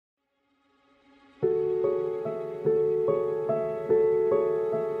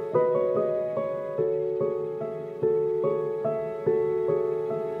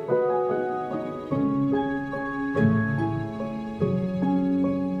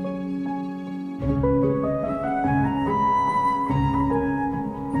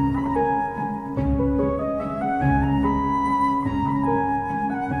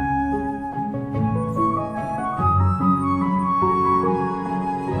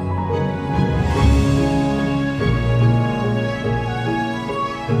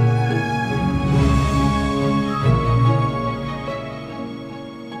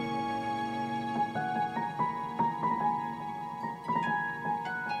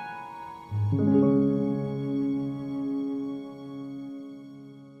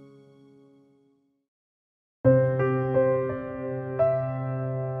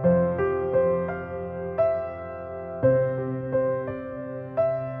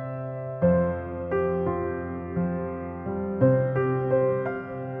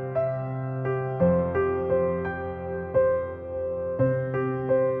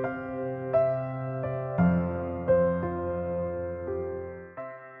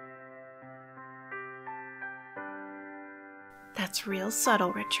That's real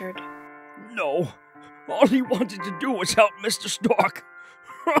subtle, Richard. No, all he wanted to do was help Mr. Stork.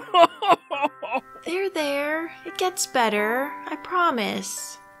 There. It gets better. I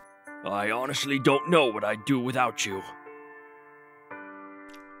promise. I honestly don't know what I'd do without you.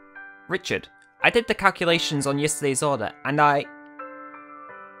 Richard, I did the calculations on yesterday's order, and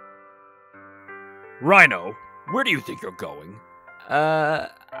Rhino, where do you think you're going?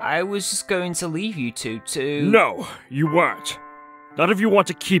 I was just going to leave you two to... No, you weren't. None of you want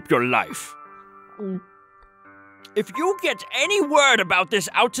to keep your life. If you get any word about this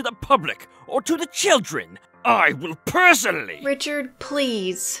out to the public or to the children, I will personally... Richard,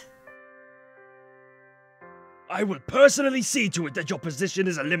 please. I will personally see to it that your position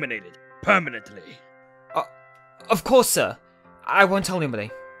is eliminated. Permanently. Of course, sir. I won't tell anybody.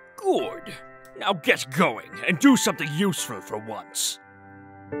 Good. Now get going and do something useful for once.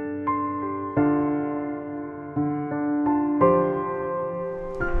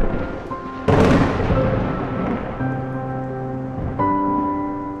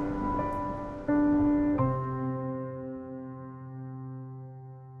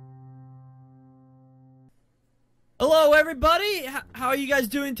 Hello, everybody. How are you guys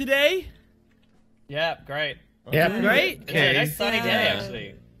doing today? Yeah, great. Yeah, great. Okay. Nice sunny day,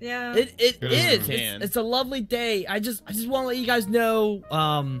 actually. Yeah. It is. It's a lovely day. I just want to let you guys know,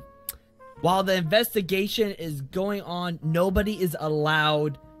 while the investigation is going on, nobody is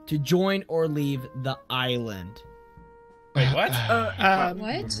allowed to join or leave the island. Wait, what?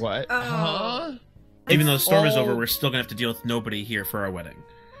 What? What? Huh? Even though the storm is over, we're still gonna have to deal with nobody here for our wedding.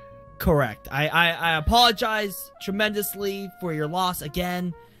 Correct. I apologize tremendously for your loss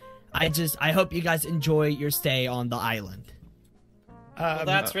again. I hope you guys enjoy your stay on the island. Well,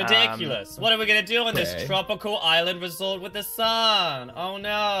 that's ridiculous. What are we gonna do on this tropical island resort with the sun? Oh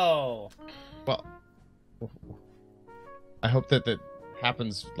no. Well, I hope that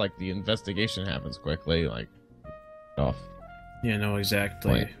happens, like the investigation happens quickly, like off. Yeah, no,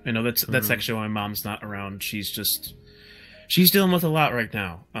 exactly. Like, I know that's actually why my mom's not around. She's dealing with a lot right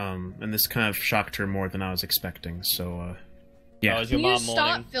now. And this kind of shocked her more than I was expecting. So, yeah. Oh, is your Can you mom stop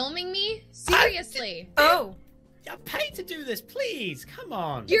mourning? filming me? Seriously. Oh, I'm paid to do this. Please, come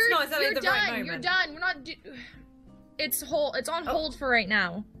on. You're not exactly you're the done. right moment. You're done. We're not. It's on hold for right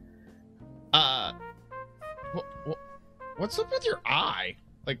now. What's up with your eye?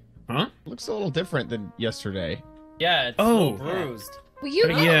 Like, Huh? it looks a little different than yesterday. Yeah, it's Oh. a little bruised. Will you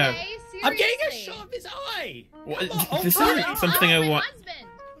go Yeah. away? Seriously. I'm getting a shot of his eye. Well, on, this sorry. isn't something I my want.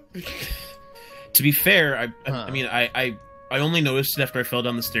 husband. To be fair, I mean, I only noticed it after I fell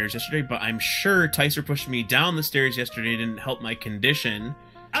down the stairs yesterday, but I'm sure Tyser pushing me down the stairs yesterday didn't help my condition.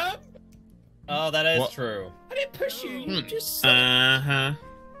 Oh, that is What? true. I didn't push you. You just. Uh-huh.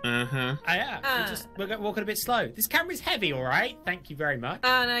 We're walking a bit slow. This camera's heavy, all right? Thank you very much.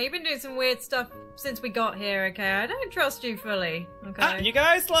 No, you've been doing some weird stuff since we got here, okay? I don't trust you fully, okay? You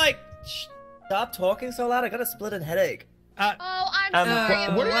guys, like, stop talking so loud. I got a splitting headache. Oh, I'm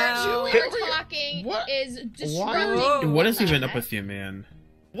sorry. what Wow. are you You're doing? talking What? is Why? disrupting. What is even up with you, man?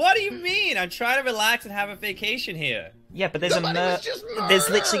 What do you mean? I'm trying to relax and have a vacation here. Yeah, but there's Somebody was just there's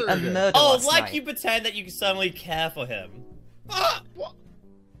literally a murdered. murder Oh, last like night. you pretend that you suddenly care for him. What?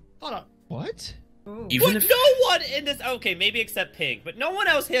 Hold on. What? Even What? if No one in this. Okay, maybe except Pink, but no one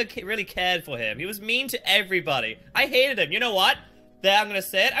else here really cared for him. He was mean to everybody. I hated him. You know what? There, I'm gonna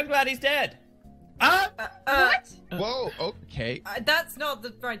say it. I'm glad he's dead. What? Whoa. Okay. That's not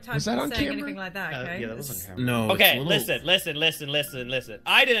the right time Was to that say on camera? anything like that, okay? Yeah, that was on camera. no. Okay, it's a little- listen.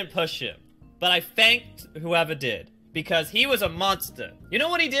 I didn't push him, but I thanked whoever did because he was a monster. You know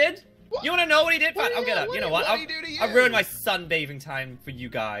what he did? What? You want to know what he did? What Fine, did I'll he get do? up. What You know did- what? what did he do to you? I've ruined my sunbathing time for you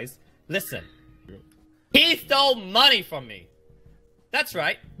guys. Listen, he stole money from me. That's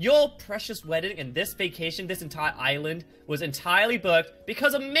right. Your precious wedding and this vacation, this entire island, was entirely booked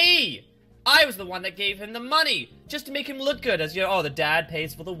because of me. I was the one that gave him the money, just to make him look good as, the dad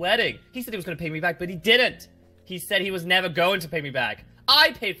pays for the wedding. He said he was going to pay me back, but he didn't. He said he was never going to pay me back.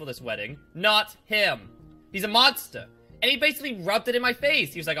 I paid for this wedding, not him. He's a monster. And he basically rubbed it in my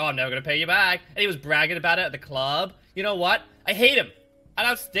face. He was like, oh, I'm never going to pay you back. And he was bragging about it at the club. You know what? I hate him. And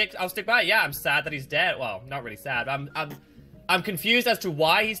I'll stick by it. Yeah, I'm sad that he's dead. Well, not really sad. I'm confused as to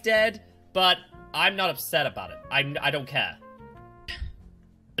why he's dead, but I'm not upset about it. I don't care.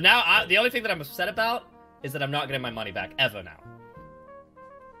 But now, the only thing that I'm upset about is that I'm not getting my money back ever now.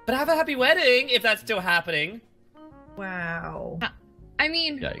 But have a happy wedding if that's still happening. Wow. I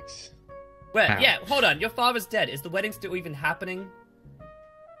mean, Yikes. Wait, yeah, hold on. Your father's dead. Is the wedding still even happening?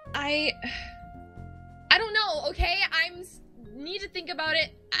 I don't know, okay? Need to think about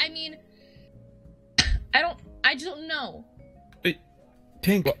it. I mean, I just don't know.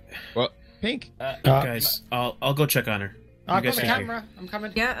 Pink. What? Pink? Guys, I'll go check on her. I've got guys the stay camera. I'm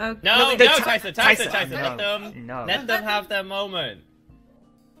coming. Yeah, No, Tyson. No. Let them have their moment.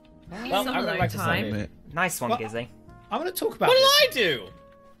 Well, I'm going back to something. Nice one, What? Gizzy. I want to talk about What this. did I do?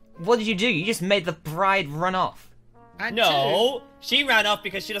 What did you do? You just made the bride run off. And No, she ran off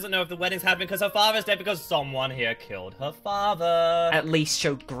because she doesn't know if the wedding's happening because her father's dead because someone here killed her father. At least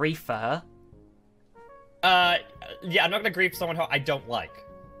show grief for her. Yeah, I'm not gonna grieve someone who I don't like.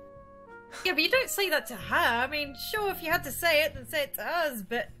 Yeah, but you don't say that to her. I mean, sure, if you had to say it, then say it to us.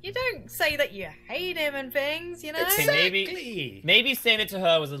 But you don't say that you hate him and things, you know? Okay, maybe saying it to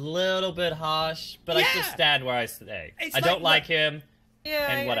her was a little bit harsh, but I still stand where I stay. It's I don't like- like him.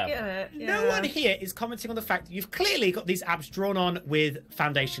 Yeah, And whatever. I get it. No Yeah. one here is commenting on the fact that you've clearly got these abs drawn on with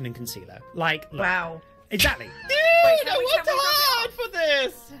foundation and concealer. Like, look. Wow. Exactly. Dude, I worked hard for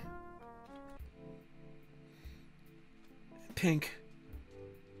this! Pink,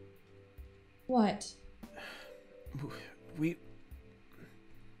 What? do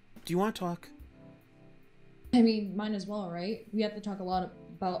you want to talk? I mean, might as well, right? We have to talk about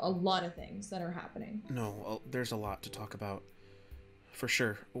a lot of things that are happening. No, there's a lot to talk about. For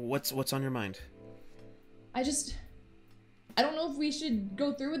sure. What's on your mind? I don't know if we should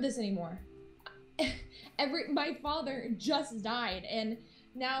go through with this anymore. My father just died, and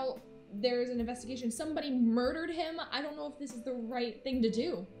now there's an investigation. Somebody murdered him. I don't know if this is the right thing to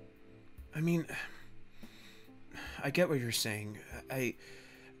do. I mean, I get what you're saying.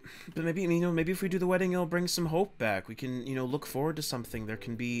 But maybe, maybe if we do the wedding, it'll bring some hope back. We can, look forward to something. There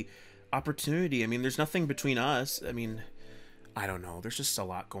can be opportunity. I mean, there's nothing between us. I mean, I don't know. There's just a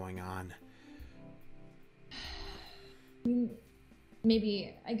lot going on.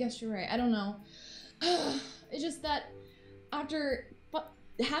 Maybe. I guess you're right. I don't know. It's just that after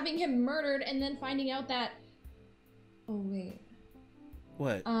having him murdered and then finding out that... Oh, wait.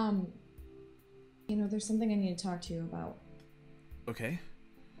 What? There's something I need to talk to you about. Okay.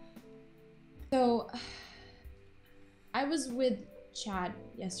 So, I was with Chad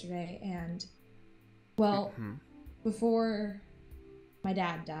yesterday, and, well, before my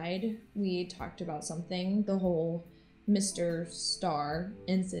dad died, we talked about something, the whole Mr. Star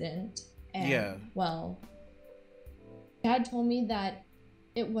incident, and, well, Chad told me that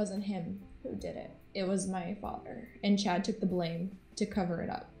it wasn't him who did it. It was my father, and Chad took the blame to cover it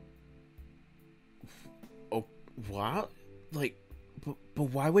up. Oh, what? Like, but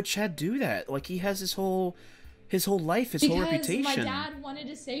why would Chad do that? Like, he has his whole life, his whole reputation. Because my dad wanted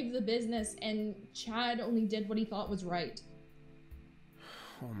to save the business, and Chad only did what he thought was right.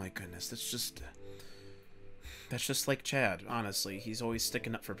 Oh my goodness, that's just like Chad, honestly. He's always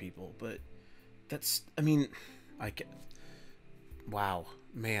sticking up for people, but wow,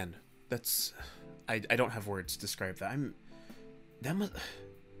 man, I don't have words to describe that.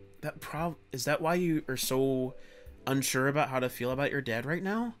 Is that why you are so unsure about how to feel about your dad right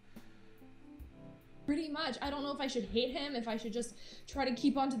now? Pretty much. I don't know if I should hate him, if I should just try to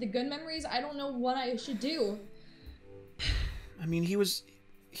keep on to the good memories. I don't know what I should do. I mean, he was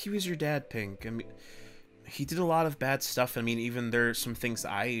your dad, Pink. I mean, he did a lot of bad stuff. I mean, even there's some things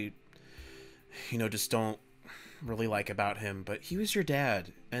I, just don't really like about him, but he was your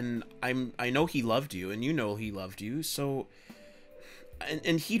dad, and I know he loved you, and he loved you, so,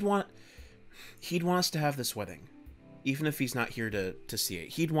 and he'd want us to have this wedding. Even if he's not here to see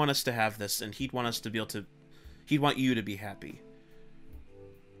it, he'd want us to have this, and he'd want us to be able to... He'd want you to be happy.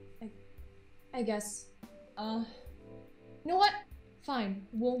 I guess. You know what? Fine.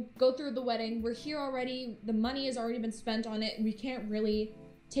 We'll go through the wedding. We're here already. The money has already been spent on it. We can't really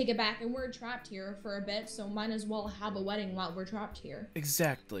take it back, and we're trapped here for a bit, so might as well have a wedding while we're trapped here.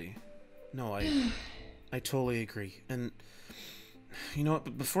 Exactly. No, I totally agree. And... You know what,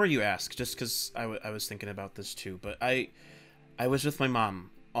 but before you ask, just because I was thinking about this too, but I was with my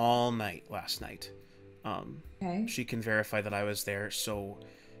mom all night last night. Okay. She can verify that I was there, so,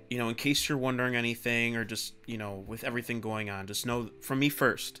 in case you're wondering anything, or just, with everything going on, just know from me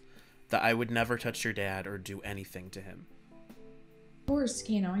first that I would never touch your dad or do anything to him. Of course,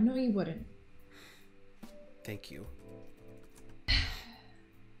 Kano. I know you wouldn't. Thank you.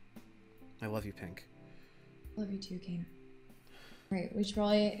 I love you, Pink. Love you too, Kane. Right, we should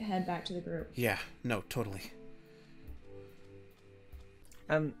probably head back to the group. Yeah, no, totally.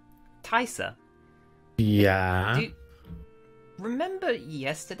 Tysa. Yeah. Remember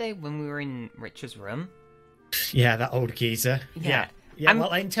yesterday when we were in Richard's room? Yeah, that old geezer. Yeah. Yeah,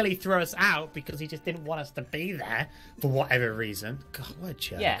 well, until he threw us out because he just didn't want us to be there for whatever reason. God, what a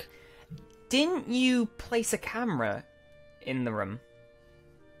jerk. Yeah. Didn't you place a camera in the room?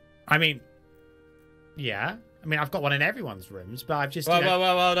 I mean, yeah. I mean, I've got one in everyone's rooms, but I've just... Whoa, no,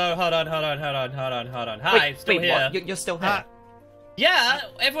 hold on. Hi, still wait, here. What? You're still here? Yeah,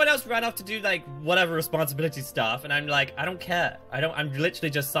 everyone else ran off to do, like, whatever responsibility stuff, and I'm like, I don't care. I'm literally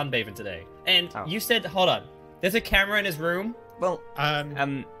just sunbathing today. And you said, hold on, there's a camera in his room? Well,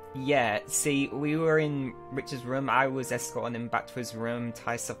 yeah, see, we were in Richard's room, I was escorting him back to his room,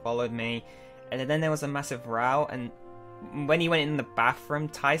 Tysa followed me, and then there was a massive row, and when he went in the bathroom,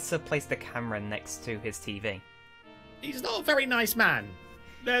 Tysa placed the camera next to his TV. He's not a very nice man.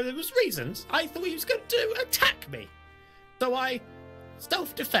 There was reasons. I thought he was going to attack me. So I...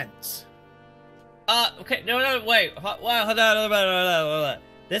 self-defense. Okay, no, wait. Hold on.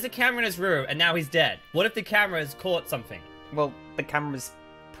 There's a camera in his room, and now he's dead. What if the camera has caught something? Well, the camera's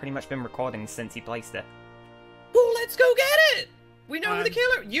pretty much been recording since he placed it. Well, let's go get it! We know who the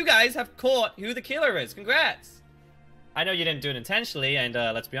killer... You guys have caught who the killer is. Congrats! I know you didn't do it intentionally, and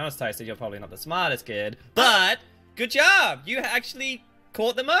let's be honest, Tyson, you're probably not the smartest kid, but good job! You actually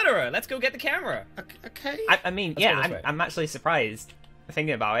caught the murderer. Let's go get the camera. Okay. I mean, yeah, I'm actually surprised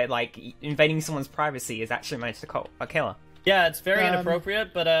thinking about it. Like, invading someone's privacy has actually managed to caught a killer. Yeah, it's very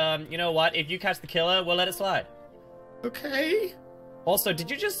inappropriate, but you know what? If you catch the killer, we'll let it slide. Okay. Also, did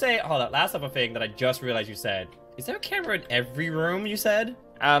you just say... Hold on, last other thing that I just realized you said. Is there a camera in every room, you said?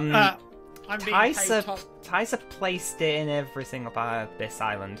 Tysa placed it in every single part of this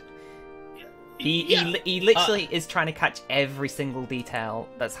island. He literally is trying to catch every single detail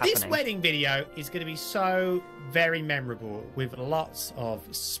that's happening. This wedding video is going to be so very memorable with lots of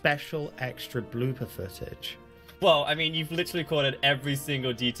special extra blooper footage. Well, I mean, you've literally caught it every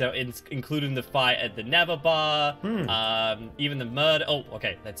single detail, including the fight at the Never Bar, even the murder. Oh,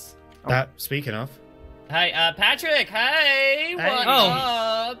 okay, let's... Speaking of... Hey, Patrick, hey! What's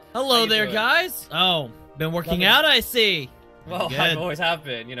up? Hello there, guys. Oh, been working out, I see. Well, I always have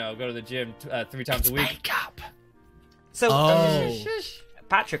been. You know, go to the gym 3 times a week. Makeup. So,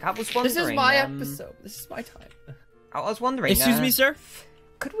 Patrick, I was wondering... This is my episode. This is my time. I was wondering... Excuse me, sir?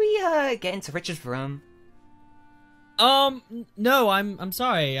 Could we get into Richard's room? No, I'm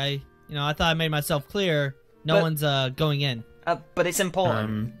sorry. I thought I made myself clear. No one's going in. But it's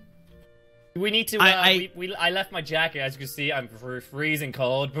important. We need to. I left my jacket. As you can see, I'm freezing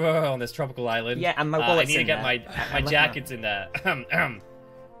cold on this tropical island. Yeah, and my wallet's I need to get there. my jacket's in there. That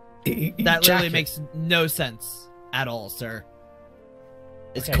literally makes no sense at all, sir.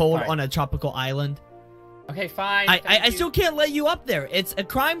 It's cold on a tropical island. Okay, fine. I still can't let you up there. It's a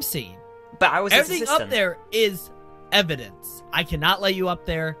crime scene. But I was everything up there is evidence. I cannot let you up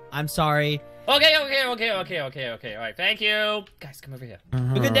there. I'm sorry. Okay. All right, thank you. Guys, come over here.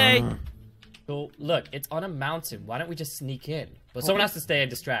 Have a good day. So, look, it's on a mountain. Why don't we just sneak in? But someone has to stay and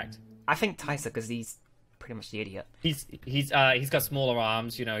distract. I think Tysa, because he's pretty much the idiot. He's got smaller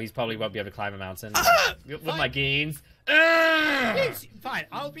arms. You know, he's probably won't be able to climb a mountain with my gains. Fine,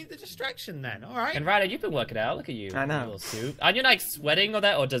 I'll be the distraction then. All right. And Ryder, you've been working out. Look at you. I know. Little suit. Aren't you like sweating or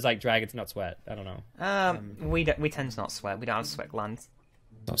that, or does like dragons not sweat? I don't know. We tend to not sweat. We don't have sweat glands.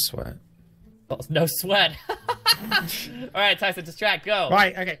 Not sweat. Oh, no sweat. All right, Tyson, distract. Go.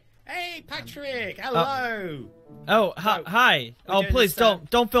 Right. Okay. Hey, Patrick! Hello! Hi! Oh, please,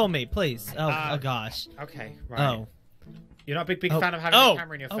 don't film me, please. Oh gosh. Okay, right. Oh. You're not a big fan of having a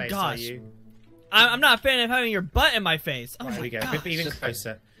camera in your face, gosh. are you? I'm not a fan of having your butt in my face. Oh, there we go. Be even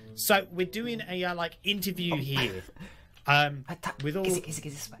closer. So, we're doing a, interview here. With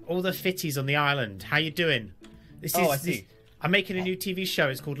all the fitties on the island. How you doing? I see. I'm making a new TV show.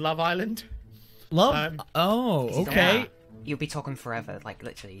 It's called Love Island. Love? Okay. Yeah. You'll be talking forever, like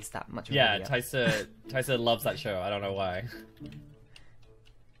literally, he's that much of a idiot. Tysa loves that show. I don't know why.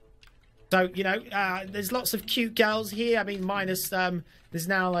 So, there's lots of cute girls here. I mean, minus, there's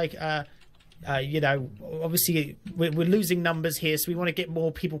now, obviously we're losing numbers here, so we want to get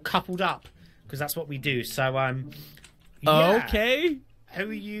more people coupled up, because that's what we do. So, yeah. Okay. Who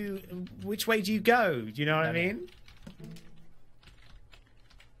are you, which way do you go? Do you know what I mean?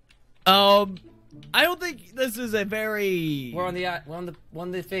 I don't think this is a very... We're on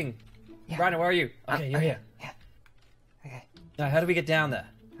the thing. Yeah. Rhino, where are you? Okay, you're here. Yeah. Okay. Now, how do we get down there?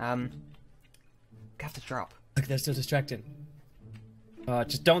 We have to drop. Look, they're still distracting.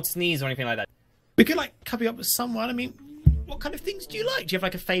 Just don't sneeze or anything like that. We could like couple you up with someone. I mean, what kind of things do you like? Do you have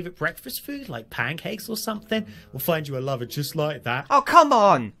like a favorite breakfast food, like pancakes or something? We'll find you a lover just like that. Oh, come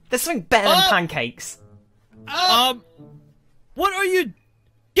on! There's something better than pancakes. What are you?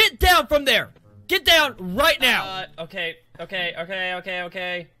 Get down from there! Get down right now! Okay.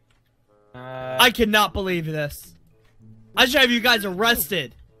 I cannot believe this. I should have you guys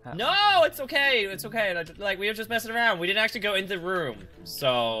arrested. No, it's okay. It's okay. Like, we were just messing around. We didn't actually go into the room.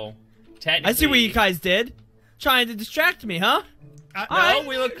 So, technically... I see what you guys did. Trying to distract me, huh? No,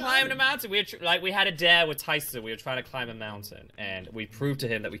 we were climbing a mountain. We had a dare with Tyson. We were trying to climb a mountain, and we proved to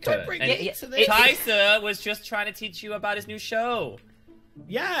him that we could. Tyson was just trying to teach you about his new show.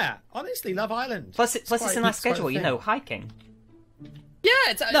 Yeah, honestly, Love Island. Plus it's in our schedule, you know, hiking.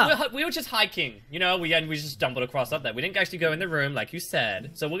 Yeah, we were just hiking. You know, we just stumbled across up there. We didn't actually go in the room, like you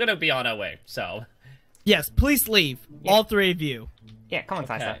said. So we're gonna be on our way. So. Yes, please leave. Yeah. All three of you. Yeah, come on,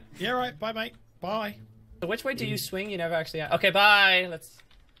 Tyson. Yeah, right. Bye, mate. Bye. So which way do you swing? You never actually... Okay, bye. Let's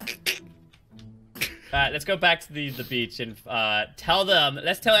go back to the beach and tell them...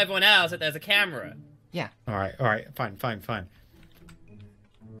 Let's tell everyone else that there's a camera. Yeah. Alright. Fine.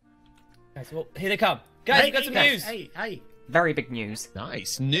 Guys, well, here they come. Guys, we got some news. Hey. Very big news.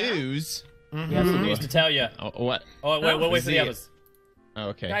 Nice. News? We have some news to tell you. Oh, what? Oh, wait, we'll wait for the others. Oh,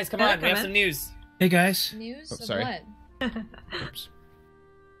 okay. Guys, come on. We have some news. Hey, guys. News of sorry. what? Oops.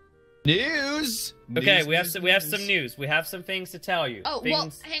 News. Okay, we have some news. We have some things to tell you. Oh, well,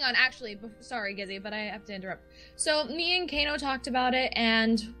 hang on. Actually, sorry, Gizzy, but I have to interrupt. So, me and Kano talked about it,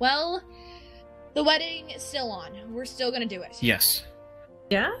 and, well, the wedding is still on. We're still gonna do it. Yes.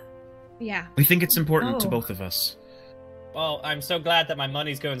 Yeah? Yeah. We think it's important to both of us. Well, I'm so glad that my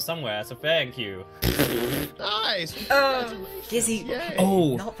money's going somewhere, so thank you. Nice. Gizzy. Yay.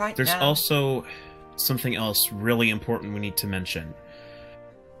 Oh, not right there's now. also something else really important we need to mention.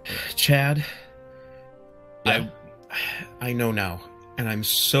 Chad, Yeah. I know now, and I'm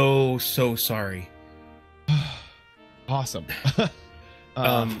so sorry. Awesome.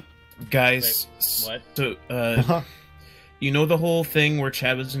 Guys, Wait, what? So, you know the whole thing where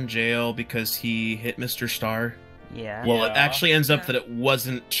Chad was in jail because he hit Mr. Star? Yeah. Well, it actually ends up that it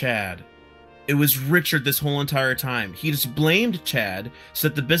wasn't Chad. It was Richard this whole entire time. He just blamed Chad so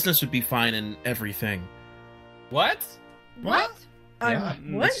that the business would be fine and everything. What? What? Yeah,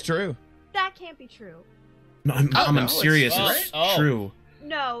 What? that's true. That can't be true. No, I'm serious. it's- It's oh. true.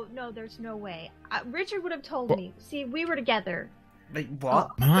 No, there's no way. Richard would have told What? me. See, we were together. Wait,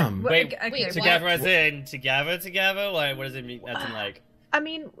 what? Mom. Wait, Okay, together as in together? Like, what does it mean? That's in like... I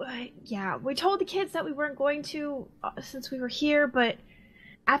mean, yeah, we told the kids that we weren't going to since we were here, but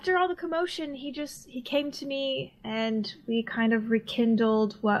after all the commotion, he came to me and we kind of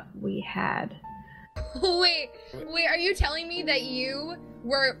rekindled what we had. Wait, are you telling me that you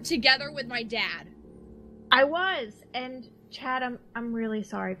were together with my dad? I was, and Chad, I'm really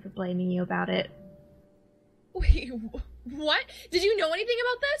sorry for blaming you about it. Wait, what? Did you know anything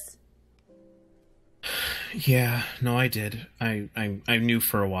about this? Yeah, no, I did. I knew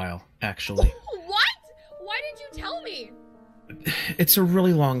for a while, actually. What? Why did you tell me? It's a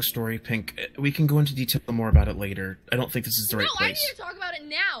really long story, Pink. We can go into detail more about it later. I don't think this is the right No, I place. need to talk about it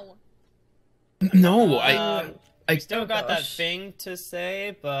now. No, I still got that thing to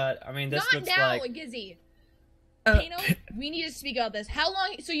say, but I mean, this Not looks now, like... Gizzy. Kano, we need to speak about this. How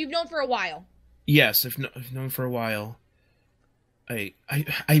long? So you've known for a while. Yes, I've known for a while. I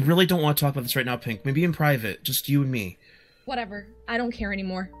really don't want to talk about this right now, Pink. Maybe in private, just you and me. Whatever. I don't care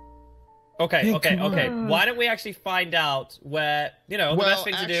anymore. Okay, Hey, okay. come on. Why don't we actually find out where, the best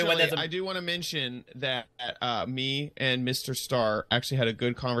thing to do when there's a... I do want to mention that me and Mr. Star actually had a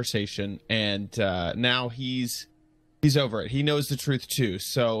good conversation, and now he's over it. He knows the truth too,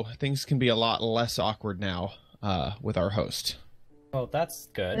 so things can be a lot less awkward now with our host. Oh, that's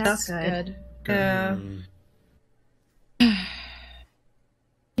good. That's good. Yeah.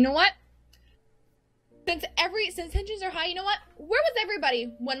 You know what? Since tensions are high, you know what? Where was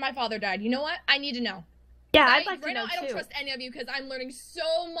everybody when my father died? You know what? I need to know. Yeah, I'd like to right know now, I don't too. trust any of you because I'm learning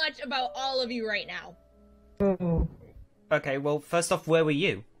so much about all of you right now. Okay, well, first off, where were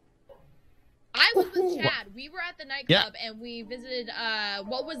you? I was with Chad. We were at the nightclub and we visited,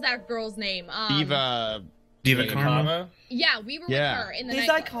 what was that girl's name? Diva Karma? Yeah, we were with her in the He's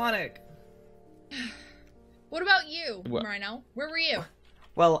nightclub. iconic. What about you, What? Rhino? Where were you?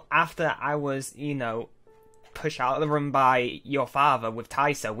 Well, after I was, pushed out of the room by your father with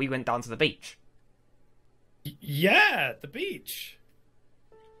Tysa, we went down to the beach. Yeah, the beach.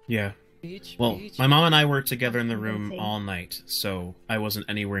 Yeah. Beach, Well, beach. my mom and I were together in the room Amazing. all night, so I wasn't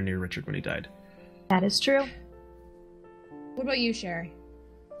anywhere near Richard when he died. That is true. What about you, Sherry?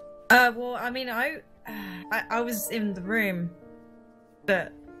 Well, I mean, I was in the room,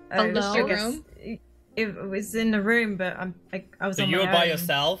 but Alone? It was in the room, but I was So on you my were by own.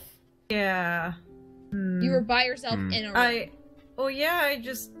 yourself? Yeah. You were by yourself in a room. I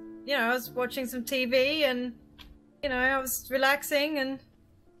just, I was watching some TV and, I was relaxing and.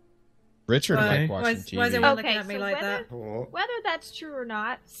 Richard Why- liked watching TV. why is everyone looking Okay, at me so like whether, that? whether that's true or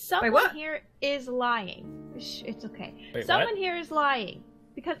not, someone what? here is lying. It's okay. Wait, Someone what? here is lying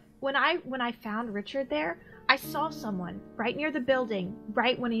because when I found Richard there, I saw someone right near the building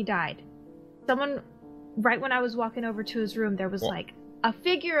right when he died. Someone right when I was walking over to his room, there was like a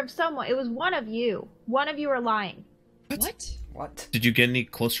figure of someone. It was one of you. One of you are lying. What? Did you get any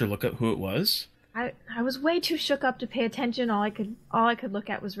closer look at who it was? I was way too shook up to pay attention. All I could look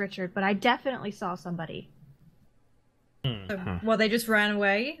at was Richard, but I definitely saw somebody. Well, they just ran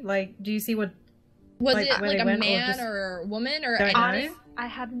away. Like, do you see what? Was like, it where like they a went, man just- or a woman or Don't know. Honest, I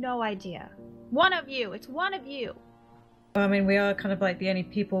have no idea. One of you. It's one of you. Well, I mean, we are kind of like the only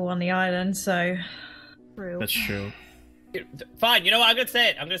people on the island, so. True. That's true. Fine, you know what? I'm gonna say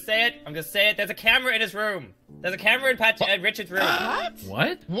it. There's a camera in his room. There's a camera in Richard's room.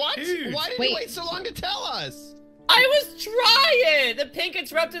 What? What? Dude. Why did you wait so long to tell us? I was trying! The pink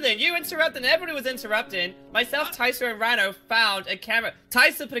interrupted it. You interrupted, everybody was interrupting. Myself, Tyser, and Rhino found a camera.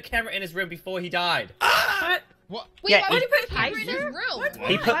 Tyser put a camera in his room before he died. What? Wait, Yeah, why would you put a camera in his Tyser? room?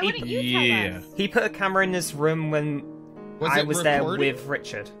 He put Why wouldn't you tell us? he put a camera in his room when Was I it was there recorded? with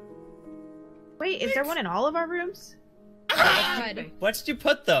Richard. Wait, is there one in all of our rooms? God. Where did you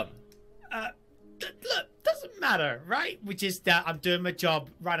put them? Look, doesn't matter, right? We just, I'm doing my job.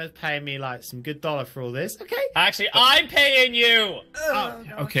 Rhino's paying me like some good dollar for all this, okay? Actually, I'm paying you!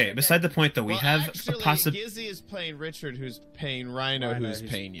 Okay, beside the point though, we Well, have actually, a possibility. Gizzy is paying Richard, who's paying Rhino, Rhino, who's who's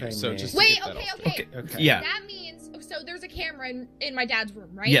paying you. paying So me. just to Wait, get that okay, all okay. Okay. Yeah. That means, so there's a camera in my dad's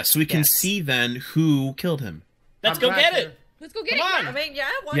room, right? Yes, we can Yes. see then who killed him. Let's I'm go glad get to- it! Let's go get Come it. on. I mean, yeah.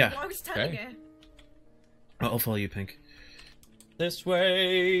 Yeah. I was telling Okay. you. I'll follow you, Pink. This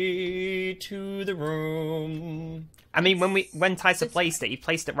way to the room. I mean, when Tyser placed it, he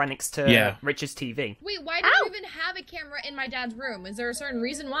placed it right next to Yeah. Richard's TV. Wait, why do you even have a camera in my dad's room? Is there a certain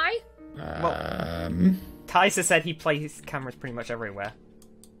reason why? Tyser said he placed cameras pretty much everywhere.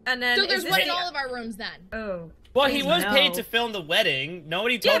 And then So there's is one this in the- all of our rooms then. Oh. Well, he was No. paid to film the wedding.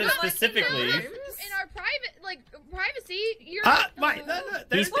 Nobody told us but, like, specifically. in our privacy, you're. Right,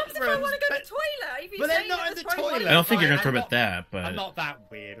 look, He's- What if I want to go to the toilet? If you But say they're not that in the that's probably toilet. I don't think you're gonna I'm talk not- about that, but I'm not that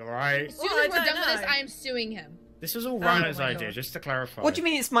weird, alright? As soon Well, I as we're don't done with this, know. I am suing him. This was all Rhino's my idea, God. just to clarify. What do you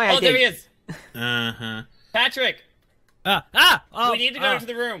mean it's my Oh, idea? there he is! uh-huh. Patrick! Oh, we need to go to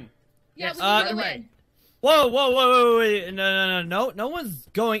the room. Yeah, Yes. we need to go Right. in. Whoa, no one's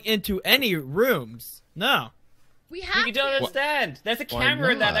going into any rooms. No. We have You don't to. understand. There's a Why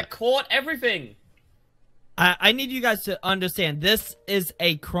camera in there not? that caught everything. I need you guys to understand, this is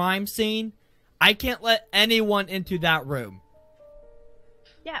a crime scene. I can't let anyone into that room.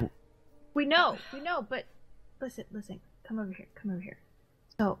 Yeah, we know, but listen, come over here.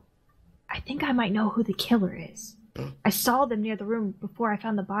 So, I think I might know who the killer is. I saw them near the room before I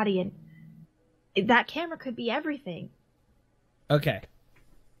found the body, and that camera could be everything. Okay.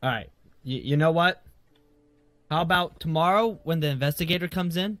 Alright. You know what? How about tomorrow when the investigator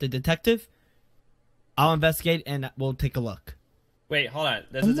comes in, the detective? I'll investigate and we'll take a look. Wait, hold on.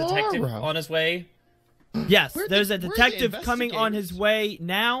 There's a detective Tomorrow? on his way. Yes, Where there's the- a where the detective coming on his way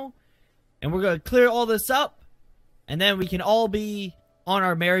now, and we're gonna clear all this up, and then we can all be on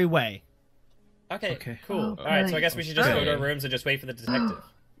our merry way. Okay, cool. Oh, Alright, so I boy. guess we should just go to Okay. our rooms and just wait for the detective.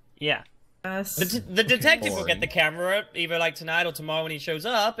 Yeah. The detective will get the camera either like tonight or tomorrow when he shows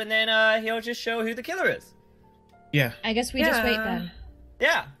up, and then he'll just show who the killer is. Yeah. I guess we just wait then.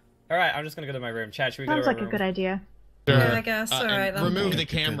 Yeah. Alright, I'm just gonna go to my room. Chat, should we go Sounds to our like a room? good idea. Yeah, I guess. and Alright, then. remove the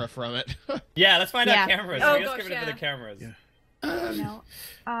camera from it. Yeah, let's find Yeah. out cameras. Oh, We just gosh, give it for yeah. the cameras. No.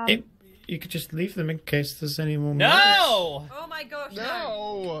 You could just leave them in case there's any more. No! Oh my gosh,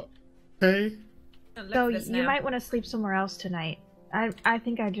 No. Okay. So you might want to sleep somewhere else tonight. I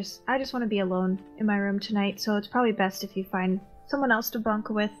think I just want to be alone in my room tonight. So it's probably best if you find someone else to bunk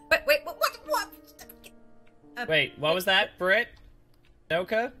with. Wait, what? Wait, what was that, Britt?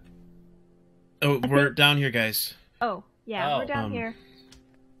 Kanoka? Oh, we're down here, guys. Oh yeah, Oh. we're down here.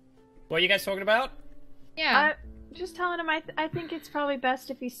 What are you guys talking about? Yeah. Just telling him I think it's probably best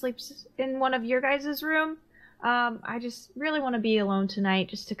if he sleeps in one of your guys' room. I just really want to be alone tonight,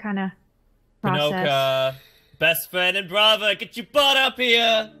 just to kind of process. Kanoka, best friend and brother, get your butt up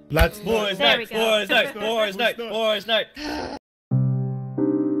here! Let's Boys There night, we go. boys night, boys night, boys night!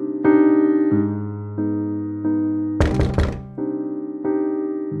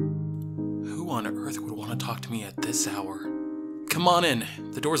 on earth would want to talk to me at this hour? Come on in.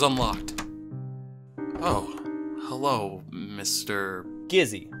 The door's unlocked. Oh, hello, Mr.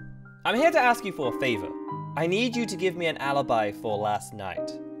 Gizzy, I'm here to ask you for a favor. I need you to give me an alibi for last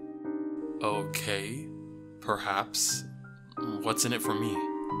night. Okay, perhaps. What's in it for me?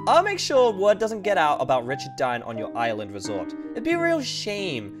 I'll make sure word doesn't get out about Richard dying on your island resort. It'd be a real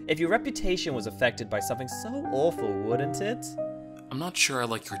shame if your reputation was affected by something so awful, wouldn't it? I'm not sure I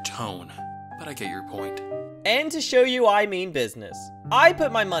like your tone, but I get your point. And to show you I mean business, I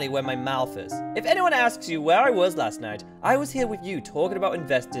put my money where my mouth is. If anyone asks you where I was last night, I was here with you talking about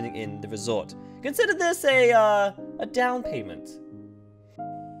investing in the resort. Consider this a down payment.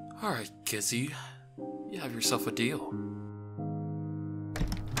 Alright, Gizzy. You have yourself a deal.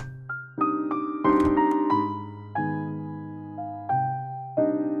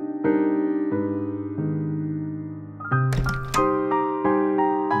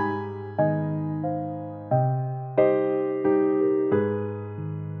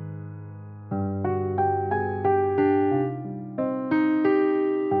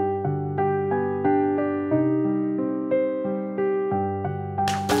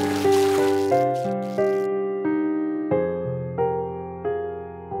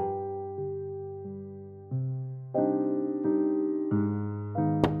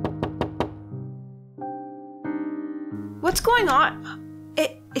 What's going on?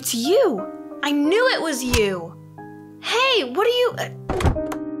 It's you! I knew it was you! Hey, what are you...